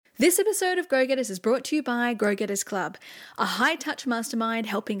This episode of Grow Getters is brought to you by Grow Getters Club, a high-touch mastermind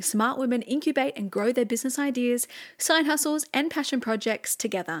helping smart women incubate and grow their business ideas, side hustles, and passion projects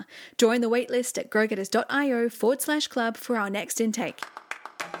together. Join the waitlist at growgetters.io/club for our next intake.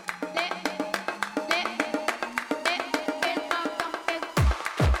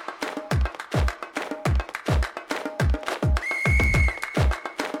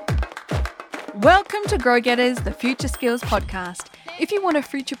 Welcome to Grow Getters, the Future Skills Podcast. If you want to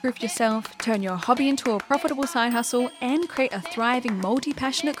future-proof yourself, turn your hobby into a profitable side hustle, and create a thriving,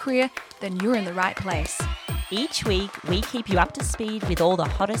 multi-passionate career, then you're in the right place. Each week, we keep you up to speed with all the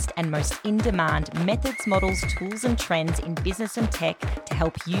hottest and most in-demand methods, models, tools, and trends in business and tech to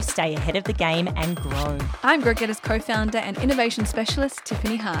help you stay ahead of the game and grow. I'm Grow Getters co-founder and innovation specialist,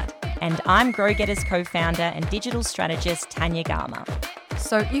 Tiffany Hart. And I'm Grow Getters co-founder and digital strategist, Tanya Garma.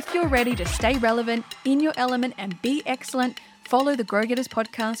 So if you're ready to stay relevant, in your element, and be excellent, follow the Grow Getters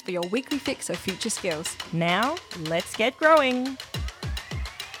podcast for your weekly fix of future skills. Now, let's get growing.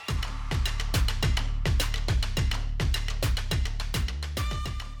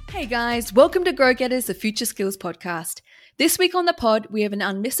 Hey guys, welcome to Grow Getters, the Future Skills podcast. This week on the pod, we have an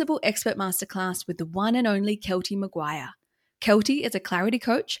unmissable expert masterclass with the one and only Kelty Maguire. Kelty is a clarity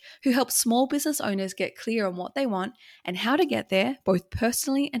coach who helps small business owners get clear on what they want and how to get there, both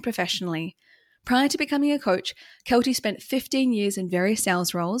personally and professionally. Prior to becoming a coach, Kelty spent 15 years in various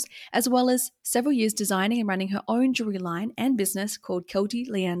sales roles, as well as several years designing and running her own jewelry line and business called Kelty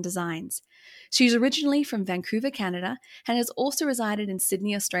Leanne Designs. She's originally from Vancouver, Canada, and has also resided in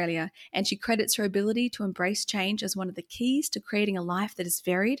Sydney, Australia, and she credits her ability to embrace change as one of the keys to creating a life that is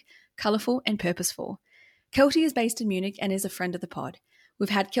varied, colourful, and purposeful. Kelty is based in Munich and is a friend of the pod. We've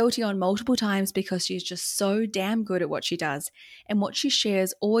had Kelty on multiple times because she is just so damn good at what she does, and what she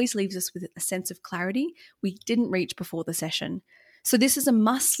shares always leaves us with a sense of clarity we didn't reach before the session. So this is a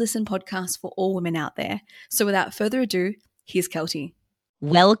must-listen podcast for all women out there. So without further ado, here's Kelty.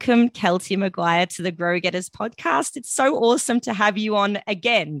 Welcome, Kelty Maguire, to the Grow Getters podcast. It's so awesome to have you on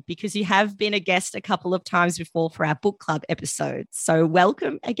again because you have been a guest a couple of times before for our book club episodes. So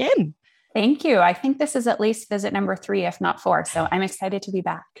welcome again. Thank you. I think this is at least visit number 3, if not 4. So I'm excited to be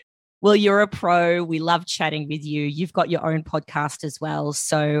back. Well, you're a pro. We love chatting with you. You've got your own podcast as well.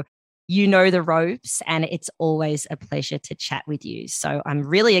 So you know the ropes, and it's always a pleasure to chat with you. So I'm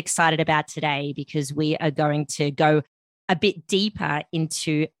really excited about today because we are going to go a bit deeper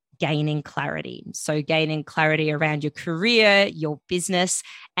into gaining clarity. So gaining clarity around your career, your business,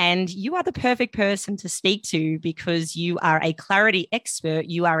 and you are the perfect person to speak to because you are a clarity expert.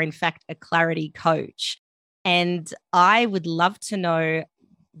 You are, in fact, a clarity coach. And I would love to know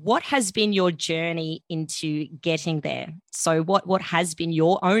what has been your journey into getting there. So what has been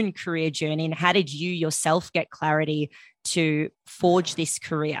your own career journey, and how did you yourself get clarity to forge this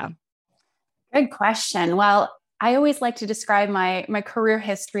career? Good question. Well, I always like to describe my career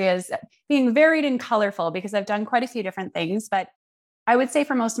history as being varied and colorful because I've done quite a few different things. But I would say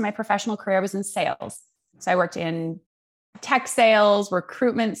for most of my professional career, I was in sales. So I worked in tech sales,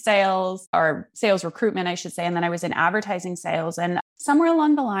 recruitment sales, or sales recruitment, I should say. And then I was in advertising sales. And somewhere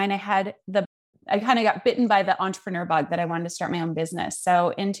along the line, I kind of got bitten by the entrepreneur bug that I wanted to start my own business. So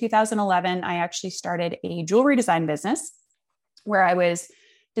in 2011, I actually started a jewelry design business where I was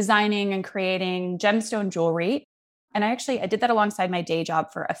designing and creating gemstone jewelry. And I did that alongside my day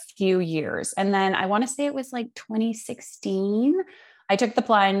job for a few years. And then I want to say it was like 2016, I took the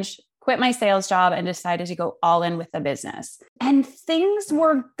plunge, quit my sales job, and decided to go all in with the business. And things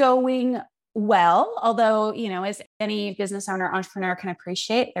were going well, although, as any business owner, entrepreneur can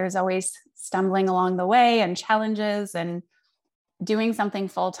appreciate, there's always stumbling along the way and challenges, and doing something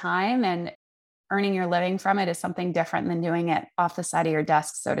full time and earning your living from it is something different than doing it off the side of your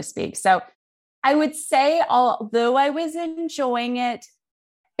desk, so to speak. So I would say, although I was enjoying it,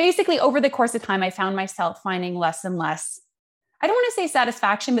 basically over the course of time, I found myself finding less and less, I don't want to say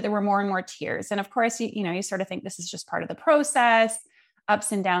satisfaction, but there were more and more tears. And of course, you sort of think this is just part of the process,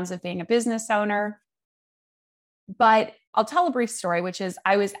 ups and downs of being a business owner. But I'll tell a brief story, which is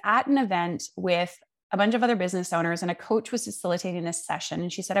I was at an event with a bunch of other business owners, and a coach was facilitating this session.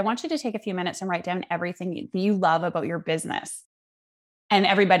 And she said, I want you to take a few minutes and write down everything you love about your business. And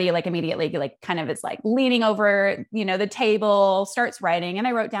everybody immediately kind of is leaning over, the table, starts writing. And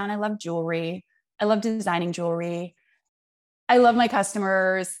I wrote down, I love jewelry. I love designing jewelry. I love my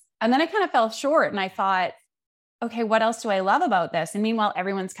customers. And then I kind of fell short and I thought, okay, what else do I love about this? And meanwhile,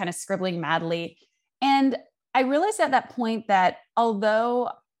 everyone's kind of scribbling madly. And I realized at that point that although,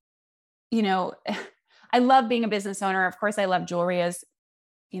 I love being a business owner, of course, I love jewelry, as,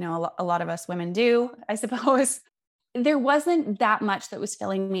 a lot of us women do, I suppose. there wasn't that much that was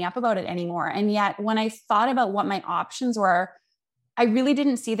filling me up about it anymore. And yet when I thought about what my options were, I really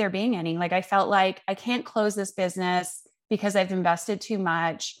didn't see there being any. Like, I felt like I can't close this business because I've invested too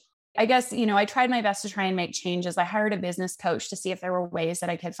much. I guess, I tried my best to try and make changes. I hired a business coach to see if there were ways that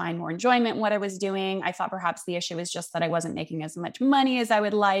I could find more enjoyment in what I was doing. I thought perhaps the issue was just that I wasn't making as much money as I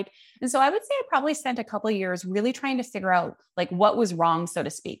would like. And so I would say I probably spent a couple of years really trying to figure out like what was wrong, so to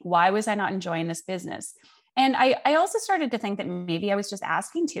speak. Why was I not enjoying this business? And I also started to think that maybe I was just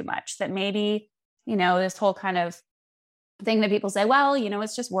asking too much, that maybe, this whole kind of thing that people say, well,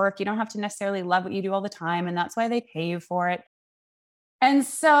 it's just work. You don't have to necessarily love what you do all the time. And that's why they pay you for it. And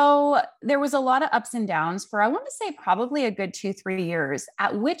so there was a lot of ups and downs for, I want to say probably a good 2-3 years,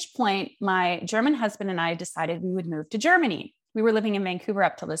 at which point my German husband and I decided we would move to Germany. We were living in Vancouver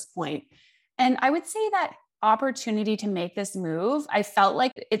up to this point. And I would say that opportunity to make this move, I felt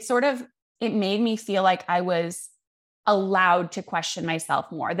like it made me feel like I was allowed to question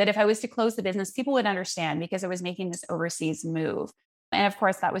myself more, that if I was to close the business, people would understand because I was making this overseas move. And of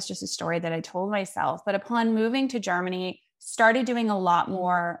course, that was just a story that I told myself. But upon moving to Germany, started doing a lot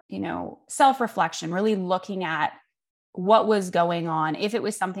more, self-reflection, really looking at what was going on, if it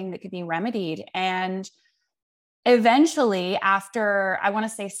was something that could be remedied. And eventually, after, I want to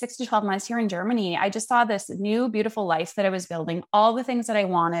say 6 to 12 months here in Germany, I just saw this new, beautiful life that I was building, all the things that I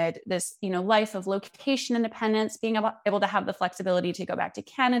wanted, this, life of location independence, being able to have the flexibility to go back to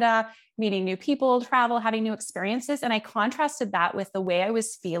Canada, meeting new people, travel, having new experiences. And I contrasted that with the way I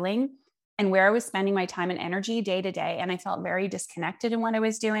was feeling and where I was spending my time and energy day to day. And I felt very disconnected in what I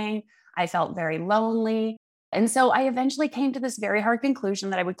was doing. I felt very lonely. And so I eventually came to this very hard conclusion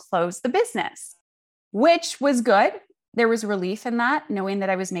that I would close the business, which was good. There was relief in that, knowing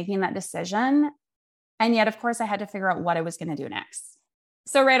that I was making that decision. And yet, of course, I had to figure out what I was going to do next.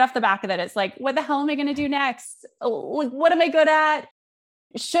 So right off the back of it, it's like, what the hell am I going to do next? What am I good at?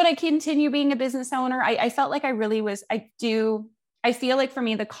 Should I continue being a business owner? I felt like I really was. I feel like for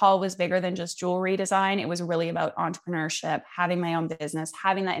me, the call was bigger than just jewelry design. It was really about entrepreneurship, having my own business,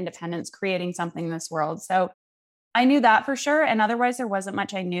 having that independence, creating something in this world. So I knew that for sure. And otherwise, there wasn't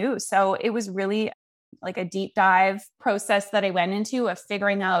much I knew. So it was really like a deep dive process that I went into of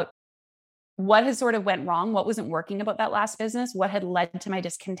figuring out what had sort of went wrong, what wasn't working about that last business, what had led to my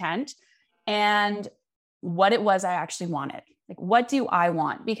discontent, and what it was I actually wanted. Like, what do I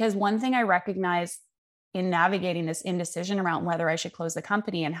want? Because one thing I recognized in navigating this indecision around whether I should close the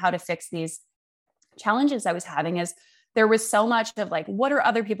company and how to fix these challenges I was having is there was so much of like, what are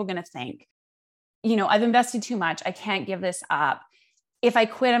other people going to think? I've invested too much. I can't give this up. If I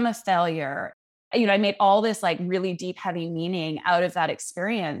quit, I'm a failure. I made all this like really deep, heavy meaning out of that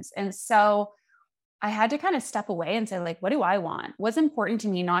experience. And so I had to kind of step away and say, like, what do I want? What's important to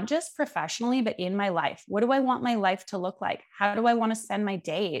me, not just professionally, but in my life? What do I want my life to look like? How do I want to spend my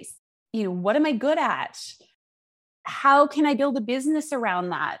days? What am I good at? How can I build a business around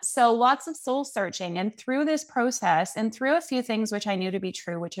that? So lots of soul searching. And through this process and through a few things, which I knew to be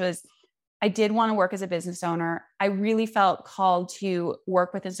true, which was I did want to work as a business owner. I really felt called to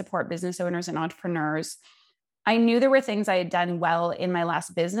work with and support business owners and entrepreneurs. I knew there were things I had done well in my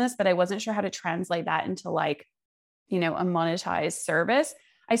last business, but I wasn't sure how to translate that into a monetized service.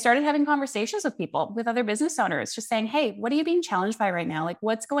 I started having conversations with people, with other business owners, just saying, hey, what are you being challenged by right now? Like,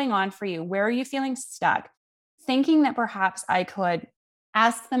 what's going on for you? Where are you feeling stuck? Thinking that perhaps I could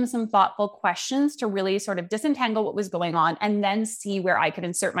ask them some thoughtful questions to really sort of disentangle what was going on and then see where I could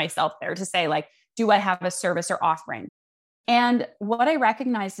insert myself there to say, like, do I have a service or offering? And what I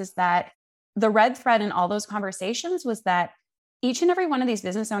recognized is that the red thread in all those conversations was that each and every one of these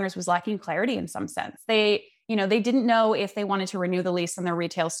business owners was lacking clarity in some sense. They didn't know if they wanted to renew the lease on their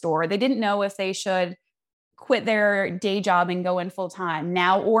retail store. They didn't know if they should quit their day job and go in full time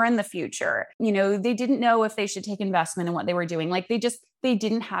now or in the future. They didn't know if they should take investment in what they were doing. Like they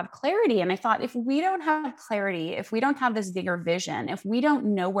didn't have clarity. And I thought, if we don't have clarity, if we don't have this bigger vision, if we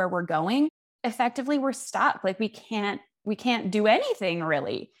don't know where we're going, effectively we're stuck. Like we can't do anything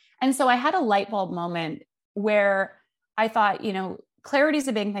really. And so I had a light bulb moment where I thought, clarity is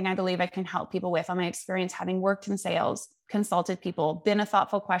a big thing I believe I can help people with on my experience, having worked in sales, consulted people, been a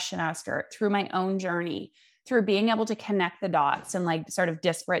thoughtful question asker through my own journey, through being able to connect the dots and like sort of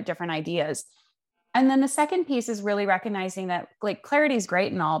disparate different ideas. And then the second piece is really recognizing that like clarity is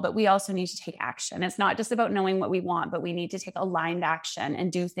great and all, but we also need to take action. It's not just about knowing what we want, but we need to take aligned action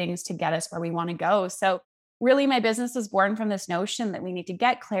and do things to get us where we want to go. So really my business was born from this notion that we need to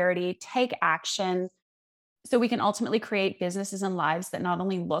get clarity, take action, so we can ultimately create businesses and lives that not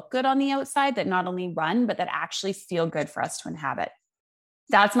only look good on the outside, that not only run, but that actually feel good for us to inhabit.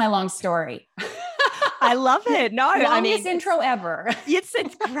 That's my long story. I love it. No, longest intro ever. It's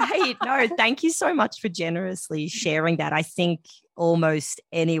great. No, thank you so much for generously sharing that. I think almost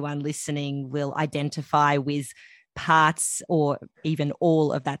anyone listening will identify with parts or even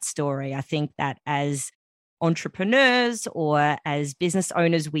all of that story. I think that as entrepreneurs or as business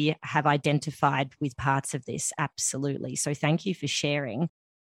owners, we have identified with parts of this. Absolutely. So thank you for sharing.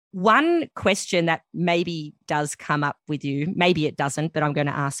 One question that maybe does come up with you, maybe it doesn't, but I'm going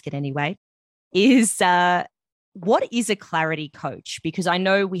to ask it anyway, is what is a clarity coach? Because I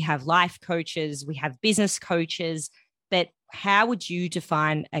know we have life coaches, we have business coaches, but how would you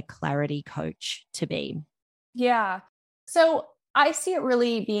define a clarity coach to be? Yeah. So I see it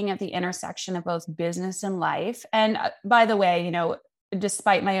really being at the intersection of both business and life. And by the way,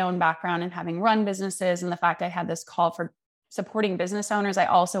 despite my own background and having run businesses and the fact I had this call for supporting business owners, I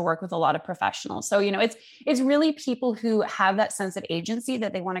also work with a lot of professionals. So, it's really people who have that sense of agency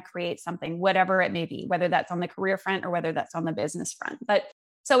that they want to create something, whatever it may be, whether that's on the career front or whether that's on the business front. But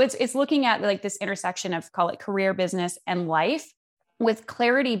so it's looking at like this intersection of, call it career, business, and life, with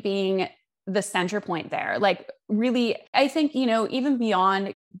clarity being the center point there. Like really, I think, even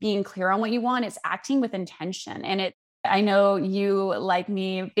beyond being clear on what you want, it's acting with intention. And I know you, like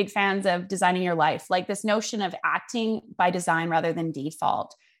me, big fans of designing your life, like this notion of acting by design rather than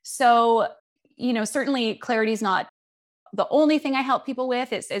default. So, certainly clarity is not the only thing I help people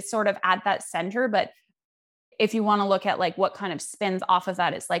with. It's sort of at that center. But if you want to look at like what kind of spins off of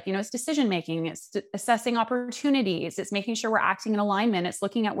that, it's like, it's decision making, it's assessing opportunities, it's making sure we're acting in alignment, it's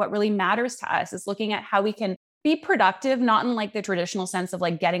looking at what really matters to us, it's looking at how we can be productive, not in like the traditional sense of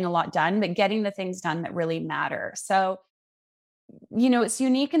like getting a lot done, but getting the things done that really matter. So, it's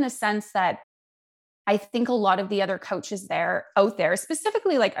unique in the sense that I think a lot of the other coaches out there,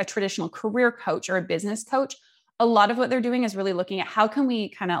 specifically like a traditional career coach or a business coach, a lot of what they're doing is really looking at how can we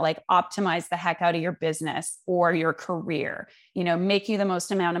kind of like optimize the heck out of your business or your career, make you the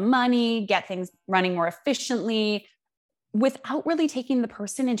most amount of money, get things running more efficiently, without really taking the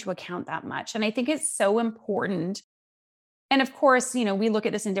person into account that much. And I think it's so important. And of course, we look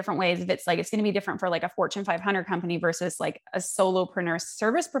at this in different ways. If it's like, it's going to be different for like a Fortune 500 company versus like a solopreneur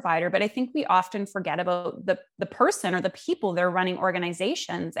service provider. But I think we often forget about the person or the people that are running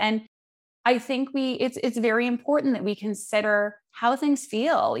organizations. And I think it's very important that we consider how things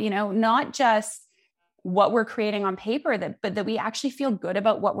feel, not just what we're creating on paper, but that we actually feel good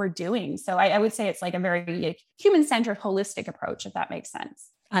about what we're doing. So I would say it's like a very human-centered, holistic approach, if that makes sense.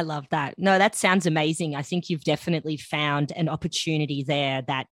 I love that. No, that sounds amazing. I think you've definitely found an opportunity there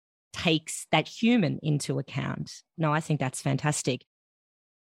that takes that human into account. No, I think that's fantastic.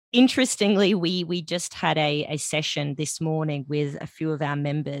 Interestingly, we just had a session this morning with a few of our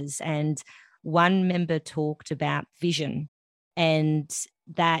members, and one member talked about vision and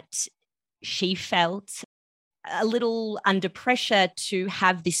that she felt a little under pressure to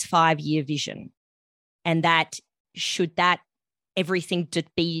have this 5-year vision, and that should that everything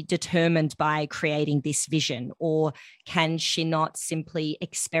be determined by creating this vision, or can she not simply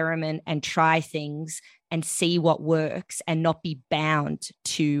experiment and try things and see what works and not be bound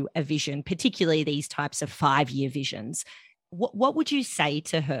to a vision, particularly these types of 5-year visions? What would you say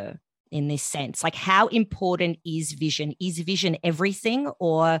to her in this sense? Like, how important is vision? Is vision everything,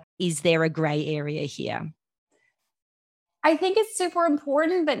 or is there a gray area here? I think it's super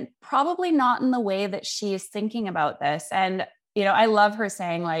important, but probably not in the way that she is thinking about this. And, I love her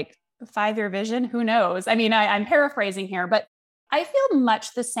saying like 5-year vision, who knows? I mean, I'm paraphrasing here, but I feel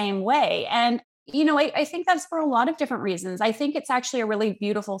much the same way. And, I think that's for a lot of different reasons. I think it's actually a really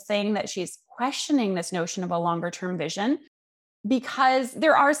beautiful thing that she's questioning this notion of a longer term vision, because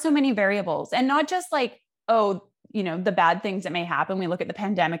there are so many variables, and not just like, the bad things that may happen. We look at the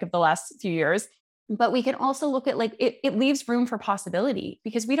pandemic of the last few years, but we can also look at like, it leaves room for possibility,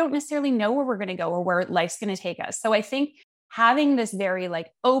 because we don't necessarily know where we're going to go or where life's going to take us. So I think having this very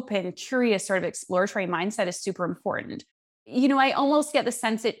like open, curious sort of exploratory mindset is super important. I almost get the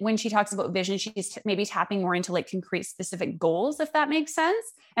sense that when she talks about vision, she's maybe tapping more into like concrete specific goals, if that makes sense.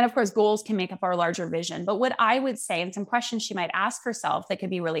 And of course, goals can make up our larger vision. But what I would say, and some questions she might ask herself that could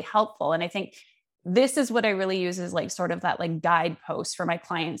be really helpful, and I think this is what I really use as like sort of that like guidepost for my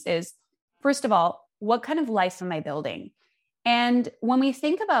clients, is first of all, what kind of life am I building? And when we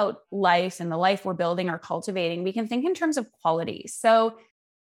think about life and the life we're building or cultivating, we can think in terms of quality. So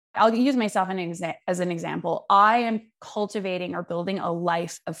I'll use myself as an example. I am cultivating or building a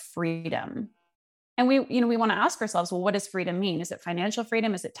life of freedom. And we want to ask ourselves, well, what does freedom mean? Is it financial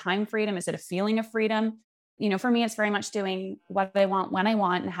freedom? Is it time freedom? Is it a feeling of freedom? for me, it's very much doing what I want when I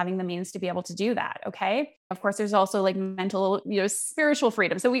want and having the means to be able to do that. Okay. Of course, there's also like mental, spiritual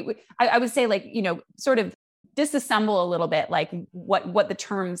freedom. So I would say like, sort of disassemble a little bit, like what the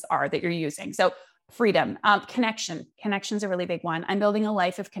terms are that you're using. So freedom, connection's a really big one. I'm building a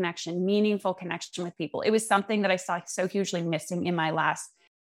life of connection, meaningful connection with people. It was something that I saw so hugely missing in my last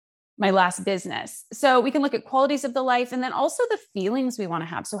business. So we can look at qualities of the life and then also the feelings we want to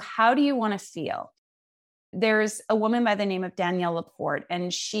have. So how do you want to feel? There's a woman by the name of Danielle Laporte,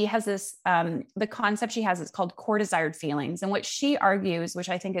 and she has this, the concept she has is called core desired feelings. And what she argues, which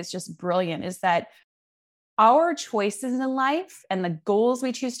I think is just brilliant, is that our choices in life and the goals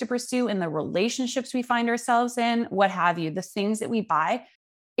we choose to pursue and the relationships we find ourselves in, what have you, the things that we buy,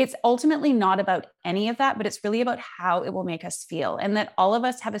 it's ultimately not about any of that, but it's really about how it will make us feel. And that all of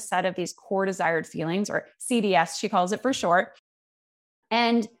us have a set of these core desired feelings, or CDS, she calls it for short.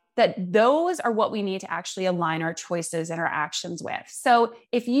 And that those are what we need to actually align our choices and our actions with. So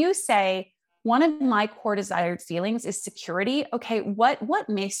if you say, one of my core desired feelings is security. Okay, what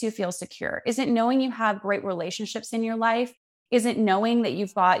makes you feel secure? Is it knowing you have great relationships in your life? Is it knowing that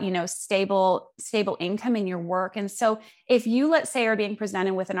you've got, stable income in your work? And so if you, let's say, are being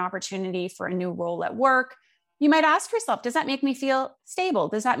presented with an opportunity for a new role at work, you might ask yourself, does that make me feel stable?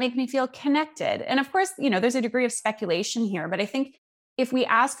 Does that make me feel connected? And of course, there's a degree of speculation here, but I think if we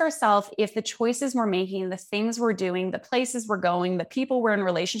ask ourselves if the choices we're making, the things we're doing, the places we're going, the people we're in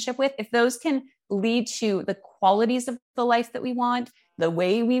relationship with, if those can lead to the qualities of the life that we want, the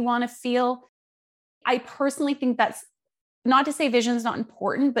way we want to feel, I personally think that's not to say vision is not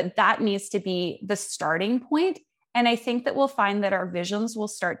important, but that needs to be the starting point. And I think that we'll find that our visions will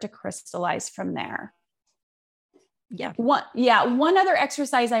start to crystallize from there. Yeah. One other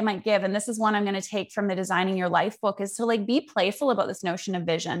exercise I might give, and this is one I'm going to take from the Designing Your Life book, is to like be playful about this notion of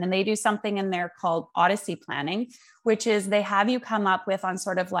vision. And they do something in there called Odyssey planning, which is they have you come up with, on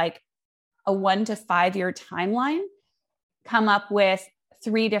sort of like a 1 to 5 year timeline, come up with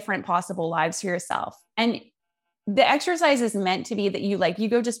 3 different possible lives for yourself. And the exercise is meant to be that you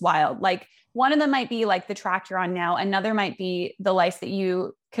go just wild. Like one of them might be like the track you're on now. Another might be the life that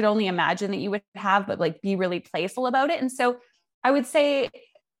you could only imagine that you would have, but like be really playful about it. And so I would say,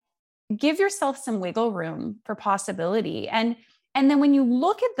 give yourself some wiggle room for possibility. And then when you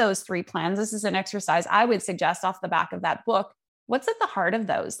look at those 3 plans, this is an exercise I would suggest off the back of that book. What's at the heart of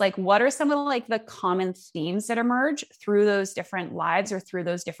those? Like, what are some of like the common themes that emerge through those different lives or through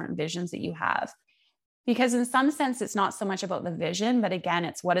those different visions that you have? Because in some sense, it's not so much about the vision, but again,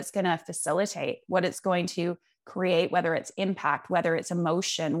 it's what it's going to facilitate, what it's going to create, whether it's impact, whether it's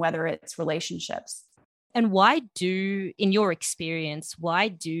emotion, whether it's relationships. And in your experience, why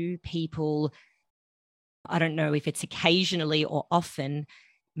do people, I don't know if it's occasionally or often,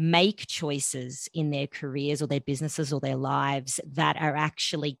 make choices in their careers or their businesses or their lives that are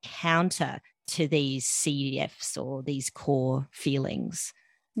actually counter to these CDFs or these core feelings?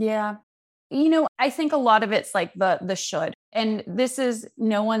 Yeah. I think a lot of it's like the should, and this is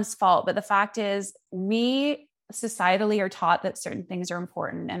no one's fault, but the fact is we societally are taught that certain things are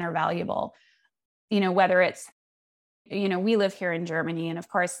important and are valuable, whether it's, we live here in Germany. And of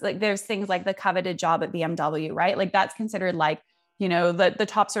course, like there's things like the coveted job at BMW, right? Like that's considered like, the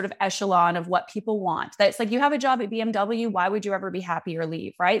top sort of echelon of what people want. That's like, you have a job at BMW. Why would you ever be happy or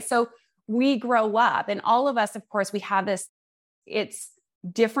leave? Right. So we grow up, and all of us, of course, we have this, it's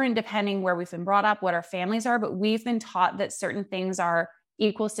different depending where we've been brought up, what our families are, but we've been taught that certain things are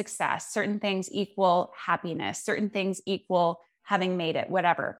equal success, certain things equal happiness, certain things equal having made it,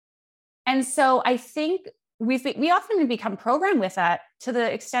 whatever. And so I think we often become programmed with that to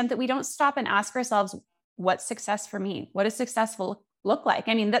the extent that we don't stop and ask ourselves, what's success for me? What does successful look like?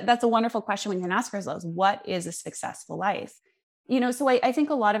 I mean, that's a wonderful question we can ask ourselves. What is a successful life? So I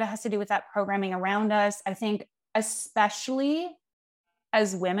think a lot of it has to do with that programming around us. I think especially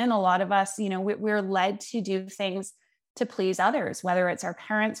as women, a lot of us, we're led to do things to please others, whether it's our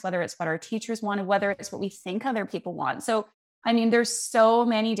parents, whether it's what our teachers wanted, whether it's what we think other people want. So, I mean, there's so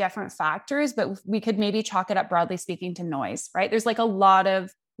many different factors, but we could maybe chalk it up, broadly speaking, to noise, right? There's like a lot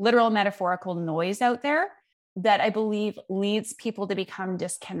of literal metaphorical noise out there that I believe leads people to become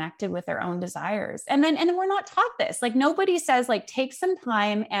disconnected with their own desires. And then we're not taught this. Like nobody says, like, take some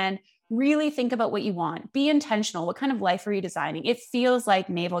time and really think about what you want. Be intentional. What kind of life are you designing? It feels like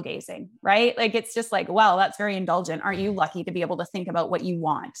navel gazing, right? Like, it's just like, wow, that's very indulgent. Aren't you lucky to be able to think about what you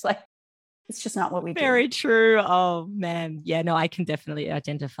want? Like, it's just not what we do. Very true. Oh, man. Yeah, no, I can definitely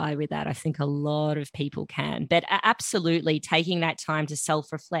identify with that. I think a lot of people can. But absolutely taking that time to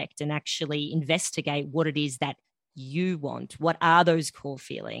self-reflect and actually investigate what it is that you want? What are those core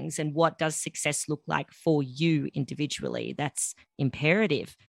feelings? And what does success look like for you individually? That's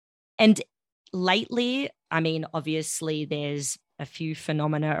imperative. And lately, I mean, obviously there's a few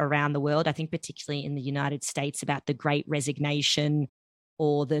phenomena around the world, I think particularly in the United States, about the Great Resignation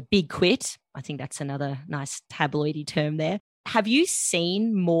or the Big Quit. I think that's another nice tabloidy term there. Have you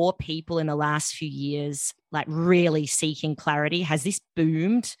seen more people in the last few years like really seeking clarity? Has this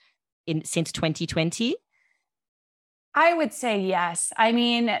boomed since 2020? I would say yes. I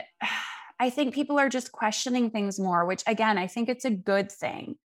mean, I think people are just questioning things more, which again, I think it's a good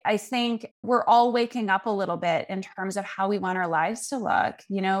thing. I think we're all waking up a little bit in terms of how we want our lives to look.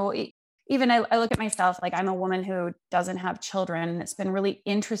 You know, even I look at myself, like I'm a woman who doesn't have children. It's been really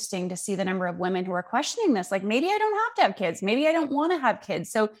interesting to see the number of women who are questioning this. Like, maybe I don't have to have kids. Maybe I don't want to have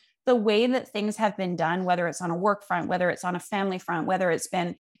kids. So the way that things have been done, whether it's on a work front, whether it's on a family front, whether it's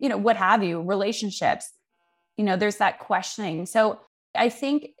been, you know, what have you, relationships, you know, there's that questioning. So I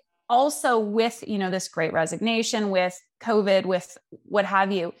think also with, you know, this Great Resignation, with COVID, with what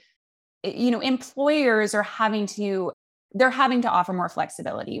have you, you know, employers are they're having to offer more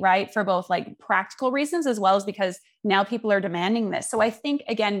flexibility, right? For both like practical reasons, as well as because now people are demanding this. So I think,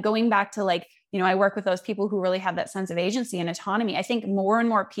 again, going back to like, you know, I work with those people who really have that sense of agency and autonomy. I think more and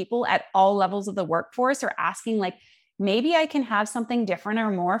more people at all levels of the workforce are asking like, maybe I can have something different or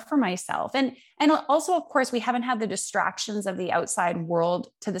more for myself. And also, of course, we haven't had the distractions of the outside world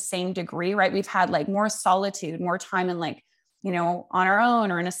to the same degree, right? We've had like more solitude, more time in like, you know, on our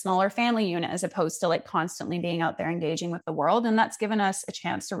own or in a smaller family unit, as opposed to like constantly being out there engaging with the world. And that's given us a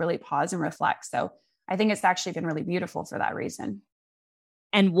chance to really pause and reflect. So I think it's actually been really beautiful for that reason.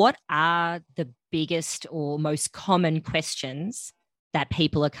 And what are the biggest or most common questions that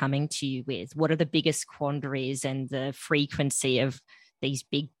people are coming to you with? What are the biggest quandaries and the frequency of these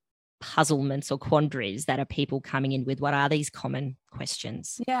big puzzlements or quandaries that are people coming in with? What are these common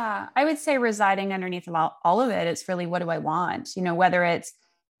questions? Yeah, I would say residing underneath all of it, it's really, what do I want? You know, whether it's,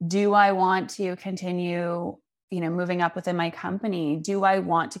 do I want to continue, you know, moving up within my company? Do I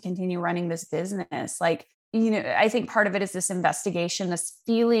want to continue running this business? Like, you know, I think part of it is this investigation, this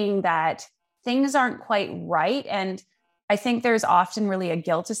feeling that things aren't quite right. And I think there's often really a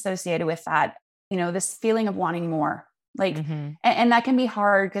guilt associated with that, you know, this feeling of wanting more. Like, and that can be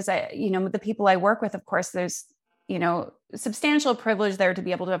hard because you know, the people I work with, of course, there's, you know, substantial privilege there to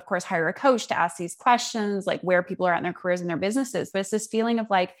be able to, of course, hire a coach to ask these questions, like where people are at in their careers and their businesses. But it's this feeling of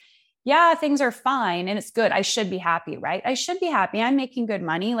like, yeah, things are fine and it's good. I should be happy, right? I should be happy. I'm making good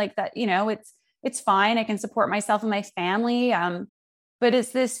money, like that, you know, it's fine. I can support myself and my family. But it's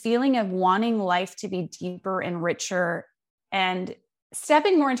this feeling of wanting life to be deeper and richer and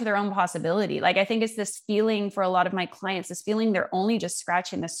stepping more into their own possibility. Like, I think it's this feeling for a lot of my clients, this feeling they're only just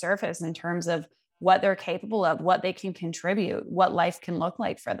scratching the surface in terms of what they're capable of, what they can contribute, what life can look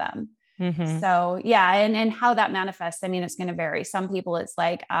like for them. So yeah. And how that manifests, I mean, it's going to vary. Some people it's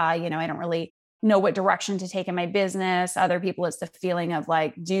like, you know, I don't really know what direction to take in my business. Other people, it's the feeling of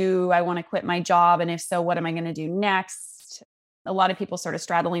like, do I want to quit my job? And if so, what am I going to do next? A lot of people sort of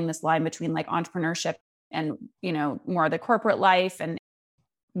straddling this line between like entrepreneurship and, you know, more of the corporate life, and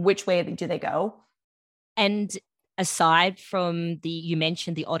which way do they go? And aside from you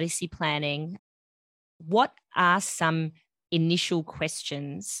mentioned the Odyssey planning, what are some initial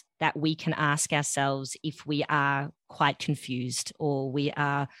questions that we can ask ourselves if we are quite confused or we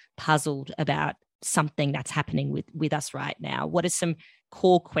are puzzled about something that's happening with us right now? What are some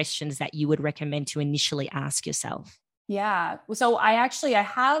core questions that you would recommend to initially ask yourself? Yeah. So I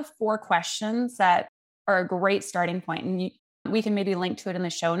have 4 questions that are a great starting point. And we can maybe link to it in the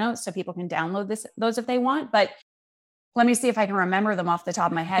show notes so people can download those if they want. But let me see if I can remember them off the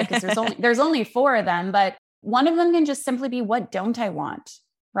top of my head, because there's only 4 of them. But one of them can just simply be, what don't I want?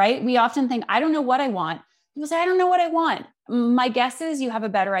 Right? We often think, I don't know what I want. People say, I don't know what I want. My guess is you have a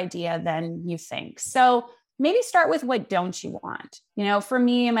better idea than you think. So maybe start with, what don't you want? You know, for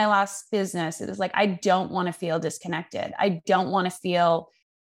me in my last business, it was like, I don't want to feel disconnected. I don't want to feel,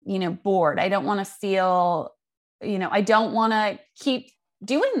 you know, bored. I don't want to feel, you know, I don't want to keep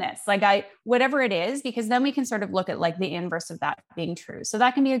doing this. Like whatever it is, because then we can sort of look at like the inverse of that being true. So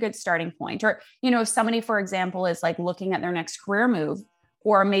that can be a good starting point. Or, you know, if somebody, for example, is like looking at their next career move,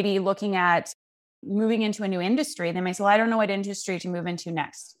 or maybe looking at moving into a new industry, they may say, well, I don't know what industry to move into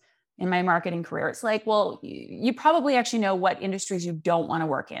next in my marketing career. It's like, well, you probably actually know what industries you don't want to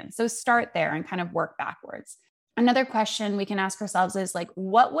work in. So start there and kind of work backwards. Another question we can ask ourselves is like,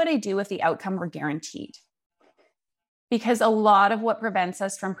 what would I do if the outcome were guaranteed? Because a lot of what prevents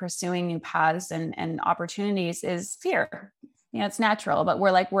us from pursuing new paths and opportunities is fear. it's natural, but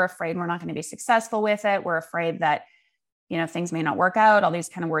we're afraid we're not going to be successful with it. We're afraid that, things may not work out, all these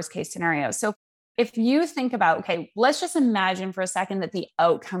kind of worst case scenarios. So if you think about, okay, let's just imagine for a second that the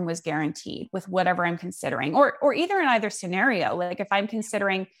outcome was guaranteed with whatever I'm considering, or either in either scenario, like if I'm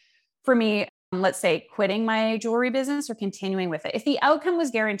considering, for me, let's say quitting my jewelry business or continuing with it. If the outcome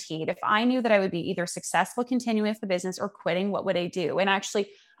was guaranteed, if I knew that I would be either successful continuing with the business or quitting, what would I do? And actually,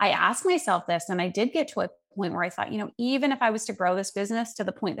 I asked myself this, and I did get to a point where I thought, even if I was to grow this business to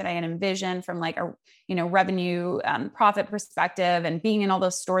the point that I had envisioned from like a, revenue, profit perspective and being in all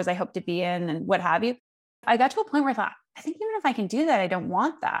those stores I hope to be in and what have you, I got to a point where I thought, I think even if I can do that, I don't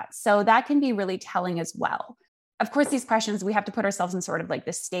want that. So that can be really telling as well. Of course, these questions, we have to put ourselves in sort of like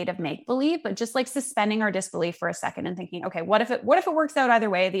this state of make-believe, but just like suspending our disbelief for a second and thinking, okay, what if it works out either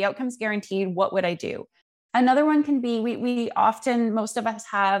way? The outcome's guaranteed. What would I do? Another one can be, we often, most of us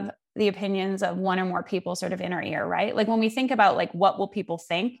have the opinions of one or more people sort of in our ear, right? Like when we think about like, what will people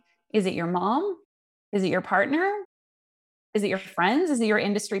think? Is it your mom? Is it your partner? Is it your friends? Is it your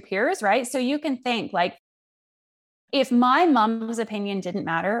industry peers, right? So you can think like, if my mom's opinion didn't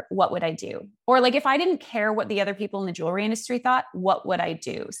matter, what would I do? Or like, if I didn't care what the other people in the jewelry industry thought, what would I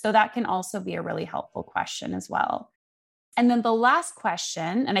do? So that can also be a really helpful question as well. And then the last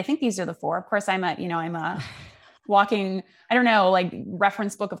question, and I think these are the four, of course, I'm a walking, like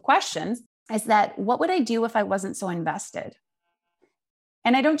reference book of questions, is that what would I do if I wasn't so invested?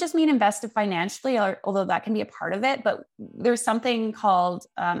 And I don't just mean invested financially, although that can be a part of it, but there's something called,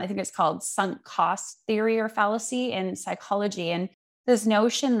 I think it's called sunk cost theory or fallacy in psychology. And this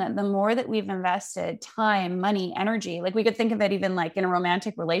notion that the more that we've invested time, money, energy, like we could think of it even like in a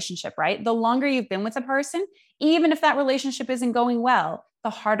romantic relationship, right? The longer you've been with a person, even if that relationship isn't going well, the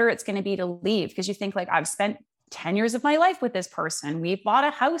harder it's going to be to leave, because you think like, I've spent 10 years of my life with this person. We've bought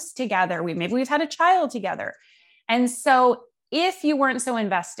a house together. Maybe we've had a child together. And so if you weren't so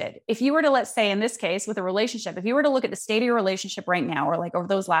invested, if you were to, let's say in this case with a relationship, if you were to look at the state of your relationship right now, or like over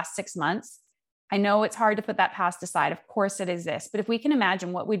those last 6 months, I know it's hard to put that past aside. Of course it exists, but if we can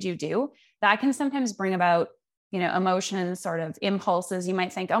imagine, what would you do? That can sometimes bring about, emotions, sort of impulses. You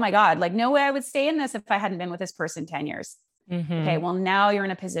might think, oh my God, like no way I would stay in this if I hadn't been with this person 10 years. Mm-hmm. Okay. Well, now you're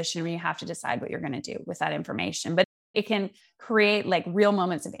in a position where you have to decide what you're going to do with that information, but it can create like real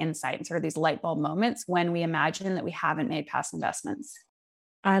moments of insight and sort of these light bulb moments when we imagine that we haven't made past investments.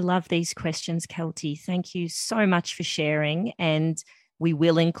 I love these questions, Kelty. Thank you so much for sharing. And we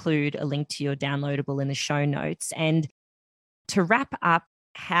will include a link to your downloadable in the show notes. And to wrap up,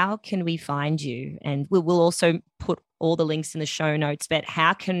 how can we find you? And we'll also put all the links in the show notes, but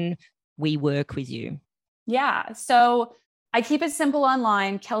how can we work with you? Yeah. So I keep it simple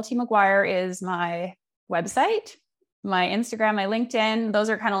online. Kelty Maguire is my website, my Instagram, my LinkedIn. Those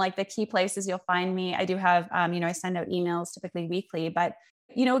are kind of like the key places you'll find me. I do have, I send out emails typically weekly, but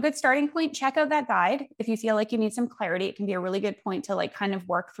a good starting point, check out that guide. If you feel like you need some clarity, it can be a really good point to like kind of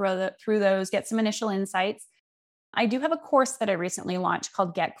work through those, get some initial insights. I do have a course that I recently launched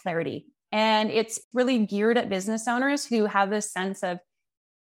called Get Clarity. And it's really geared at business owners who have this sense of,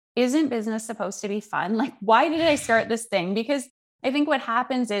 isn't business supposed to be fun? Like, why did I start this thing? Because I think what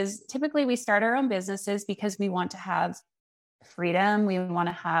happens is typically we start our own businesses because we want to have freedom. We want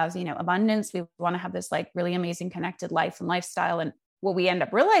to have, abundance. We want to have this like really amazing connected life and lifestyle. And what we end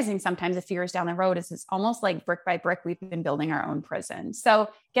up realizing sometimes a few years down the road is it's almost like brick by brick, we've been building our own prison. So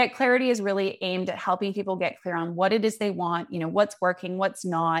Get Clarity is really aimed at helping people get clear on what it is they want, what's working, what's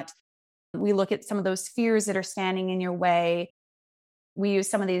not. We look at some of those fears that are standing in your way. We use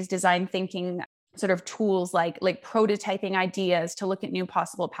some of these design thinking sort of tools like prototyping ideas to look at new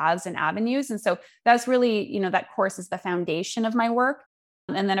possible paths and avenues. And so that's really, that course is the foundation of my work.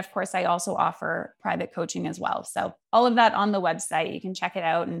 And then, of course, I also offer private coaching as well. So all of that on the website, you can check it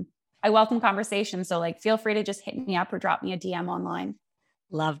out. And I welcome conversations. So feel free to just hit me up or drop me a DM online.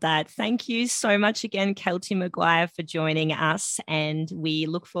 Love that. Thank you so much again, Kelty Maguire, for joining us. And we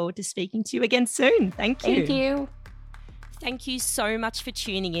look forward to speaking to you again soon. Thank you. Thank you. Thank you so much for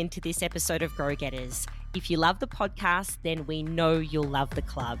tuning in to this episode of Grow Getters. If you love the podcast, then we know you'll love the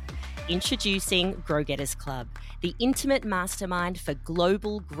club. Introducing Grow Getters Club, the intimate mastermind for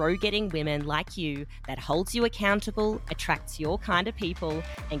global grow-getting women like you that holds you accountable, attracts your kind of people,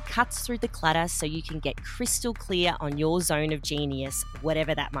 and cuts through the clutter so you can get crystal clear on your zone of genius,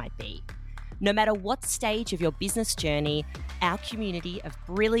 whatever that might be. No matter what stage of your business journey, our community of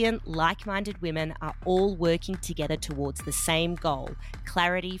brilliant, like-minded women are all working together towards the same goal,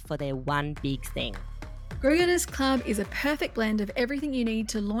 clarity for their one big thing. GrowGetters Club is a perfect blend of everything you need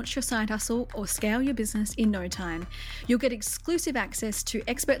to launch your side hustle or scale your business in no time. You'll get exclusive access to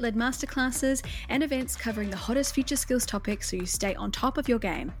expert-led masterclasses and events covering the hottest future skills topics so you stay on top of your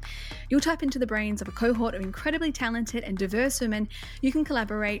game. You'll tap into the brains of a cohort of incredibly talented and diverse women you can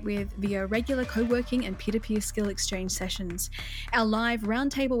collaborate with via regular co-working and peer-to-peer skill exchange sessions. Our live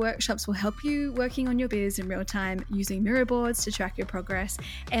roundtable workshops will help you working on your biz in real time using Miro boards to track your progress,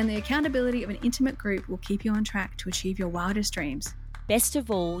 and the accountability of an intimate group will keep you on track to achieve your wildest dreams. Best of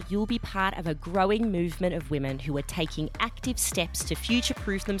all, you'll be part of a growing movement of women who are taking active steps to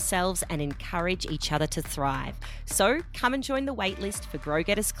future-proof themselves and encourage each other to thrive. So come and join the waitlist for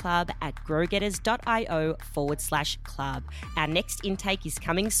GrowGetters Club at growgetters.io/club. Our next intake is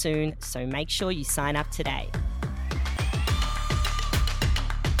coming soon, so make sure you sign up today.